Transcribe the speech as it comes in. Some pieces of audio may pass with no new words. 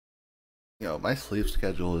Yo, my sleep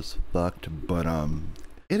schedule is fucked, but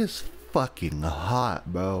it is fucking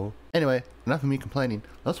hot, bro. Anyway, enough of me complaining.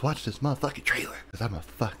 Let's watch this motherfucking trailer, because I'm a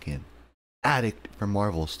fucking addict for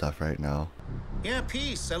Marvel stuff right now. Yeah,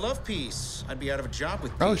 peace. I love peace. I'd be out of a job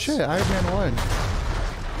with peace. Oh shit, Iron Man 1.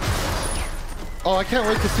 Oh, I can't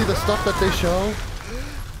wait to see the stuff that they show.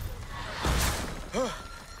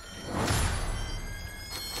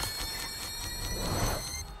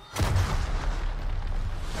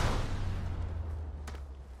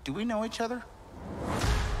 Do we know each other?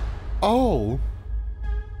 Oh.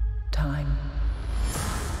 Time.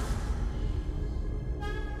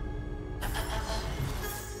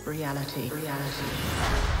 Reality.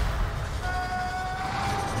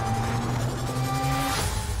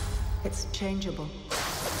 It's changeable.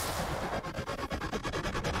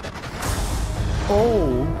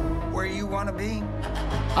 Oh. Where you want to be?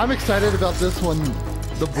 I'm excited about this one.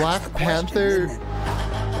 The Black Panther.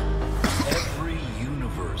 Every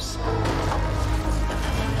universe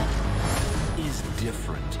is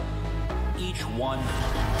different. Each one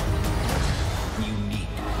unique.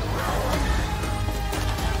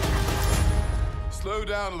 Slow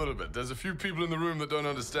down a little bit. There's a few people in the room that don't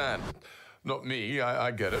understand. Not me,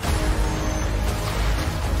 I get it.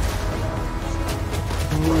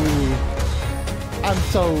 Ooh. I'm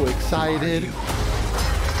so excited.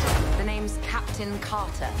 The name's Captain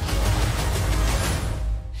Carter.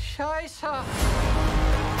 Scheiße.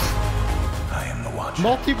 I am the Watcher.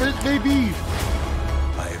 Multiverse, baby.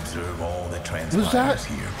 I observe all that that? transpires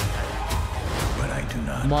here, but I do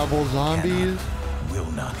not. Marvel Zombies.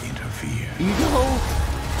 Will not interfere. Ego.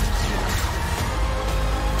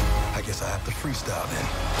 I guess I have to freestyle then.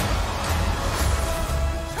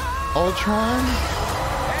 Ultron.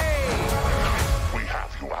 We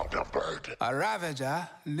have you outnumbered. A Ravager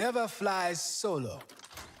never flies solo.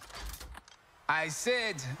 I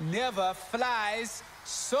said never flies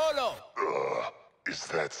solo. Is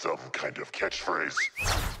that some kind of catchphrase?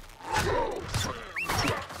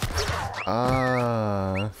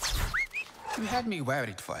 You had me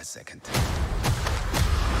worried for a second.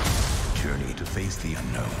 Journey to face the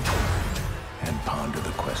unknown and ponder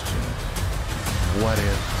the question. What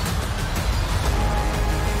if?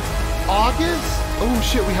 August? Oh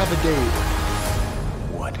shit, we have a date.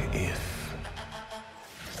 What if?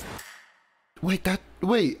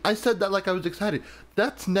 Wait, I said that like I was excited.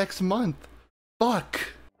 That's next month. Fuck.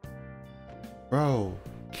 Bro,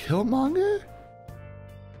 Killmonger?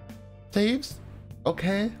 Saves?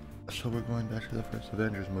 Okay. So we're going back to the first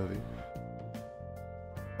Avengers movie.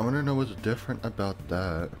 I want to know what's different about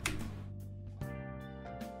that.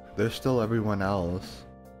 There's still everyone else.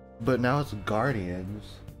 But now it's Guardians.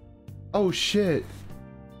 Oh shit.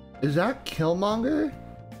 Is that Killmonger?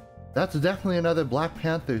 That's definitely another Black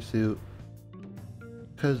Panther suit.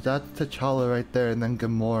 Cause that's T'Challa right there, and then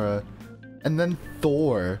Gamora. And then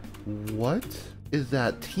Thor. What is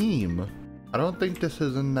that team? I don't think this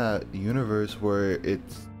is in that universe where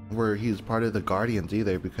he's part of the Guardians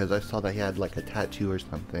either, because I saw that he had like a tattoo or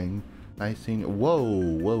something. I seen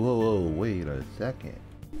whoa, wait a second.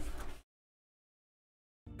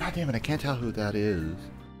 God damn it, I can't tell who that is.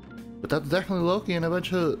 But that's definitely Loki and a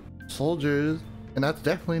bunch of soldiers, and that's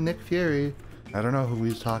definitely Nick Fury. I don't know who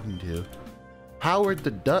he's talking to. Howard the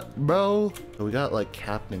Duck, bro. So we got like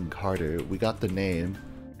Captain Carter. We got the name.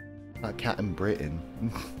 Not Captain Britain.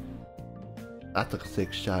 That's a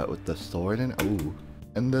sick shot with the sword and ooh.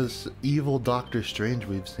 And this evil Doctor Strange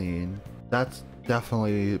we've seen. That's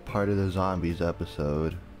definitely part of the zombies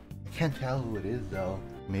episode. I can't tell who it is though.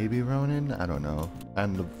 Maybe Ronan? I don't know.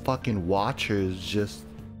 And the fucking Watcher's just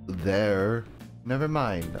there. Never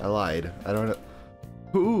mind. I lied. I don't know.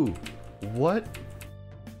 Who? What?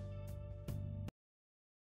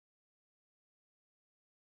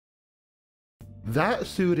 That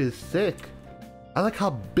suit is sick. I like how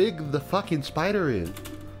big the fucking spider is.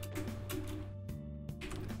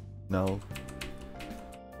 No.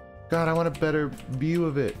 God, I want a better view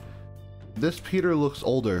of it. This Peter looks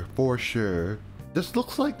older, for sure. This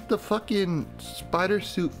looks like the fucking spider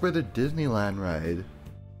suit for the Disneyland ride.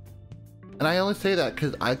 And I only say that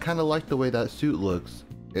because I kind of like the way that suit looks.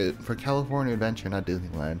 For California Adventure, not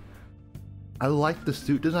Disneyland. I like the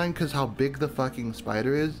suit design because how big the fucking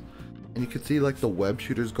spider is. And you can see like the web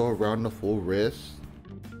shooters go around the full wrist.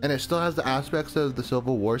 And it still has the aspects of the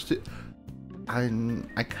Civil War suit. I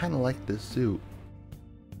kind of like this suit.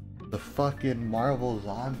 The fucking Marvel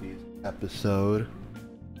Zombies episode.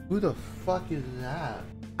 Who the fuck is that?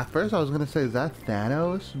 At first I was gonna say, is that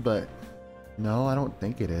Thanos? But no, I don't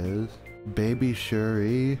think it is. Baby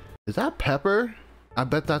Shuri. Is that Pepper? I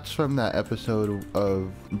bet that's from that episode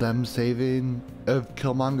of them saving, of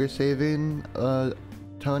Killmonger saving,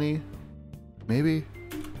 Tony? Maybe?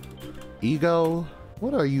 Ego?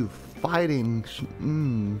 What are you fighting?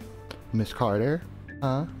 Miss Carter?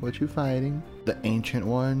 Huh? What you fighting? The Ancient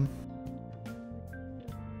One?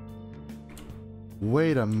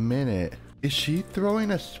 Wait a minute. Is she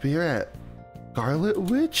throwing a spear at Scarlet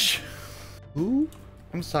Witch? Who?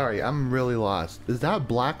 I'm sorry, I'm really lost. Is that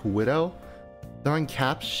Black Widow? Throwing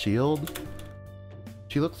Cap's shield?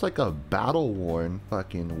 She looks like a battle-worn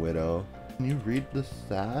fucking Widow. Can you read the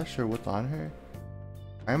sash or what's on her?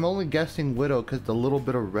 I'm only guessing Widow because the little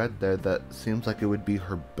bit of red there that seems like it would be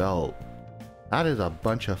her belt. That is a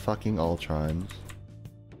bunch of fucking Ultrons.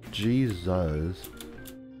 Jesus.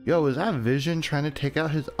 Yo, is that Vision trying to take out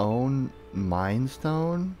his own Mind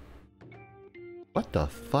Stone? What the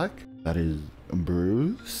fuck? That is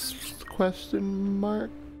Bruce? Question mark?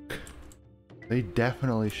 They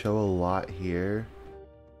definitely show a lot here.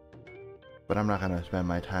 But I'm not gonna spend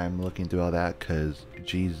my time looking through all that because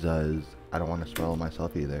Jesus, I don't want to spoil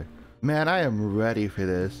myself either. Man, I am ready for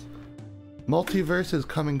this. Multiverse is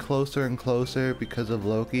coming closer and closer because of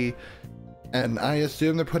Loki. And I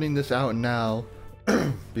assume they're putting this out now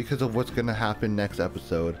because of what's gonna happen next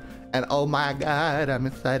episode. And oh my god, I'm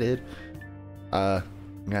excited. Yeah,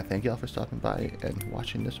 thank y'all for stopping by and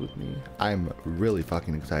watching this with me. I'm really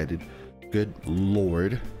fucking excited. Good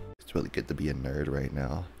lord. It's really good to be a nerd right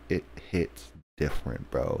now. It hits different,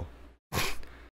 bro.